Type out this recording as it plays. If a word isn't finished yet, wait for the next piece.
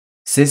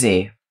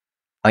Susie,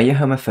 are you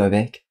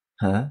homophobic?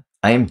 Huh?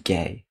 I am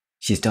gay.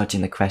 She's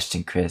dodging the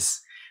question,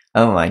 Chris.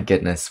 Oh my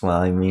goodness, well,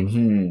 I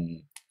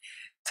mean,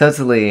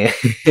 totally.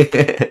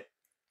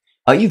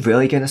 Are you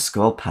really gonna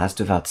scroll past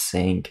without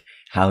saying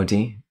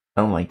howdy?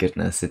 Oh my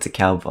goodness, it's a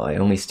cowboy.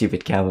 Only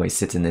stupid cowboys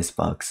sit in this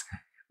box.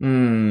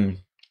 You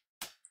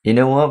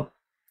know what?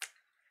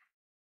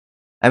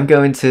 I'm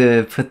going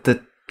to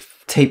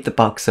tape the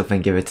box up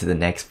and give it to the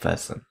next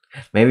person.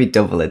 Maybe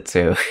double it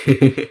too.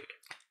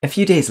 A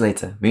few days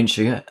later,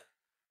 Moonsugar,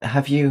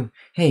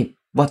 hey,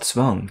 what's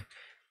wrong?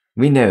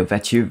 We know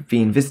that you've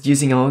been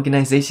using our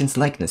organization's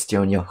likeness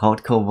during your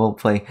hardcore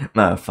roleplay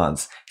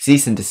marathons.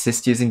 Cease and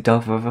desist using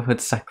Dark Brotherhood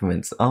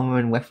sacraments, armor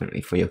and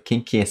weaponry for your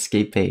kinky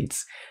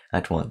escapades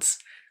at once.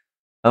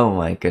 Oh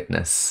my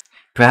goodness.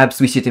 Perhaps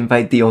we should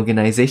invite the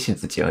organization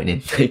to join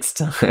in next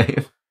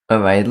time.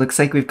 Alright, it looks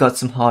like we've got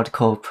some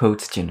hardcore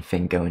protogen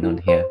thing going on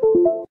here.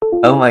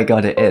 Oh my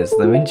god, it is.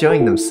 They're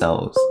enjoying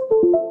themselves.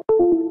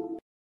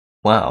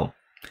 Wow.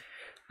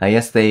 I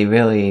guess they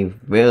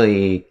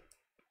really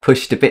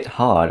pushed a bit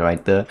hard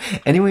right there.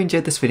 Anyway,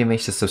 enjoyed this video, make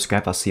sure to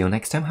subscribe. I'll see you all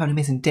next time. Have an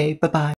amazing day. Bye bye.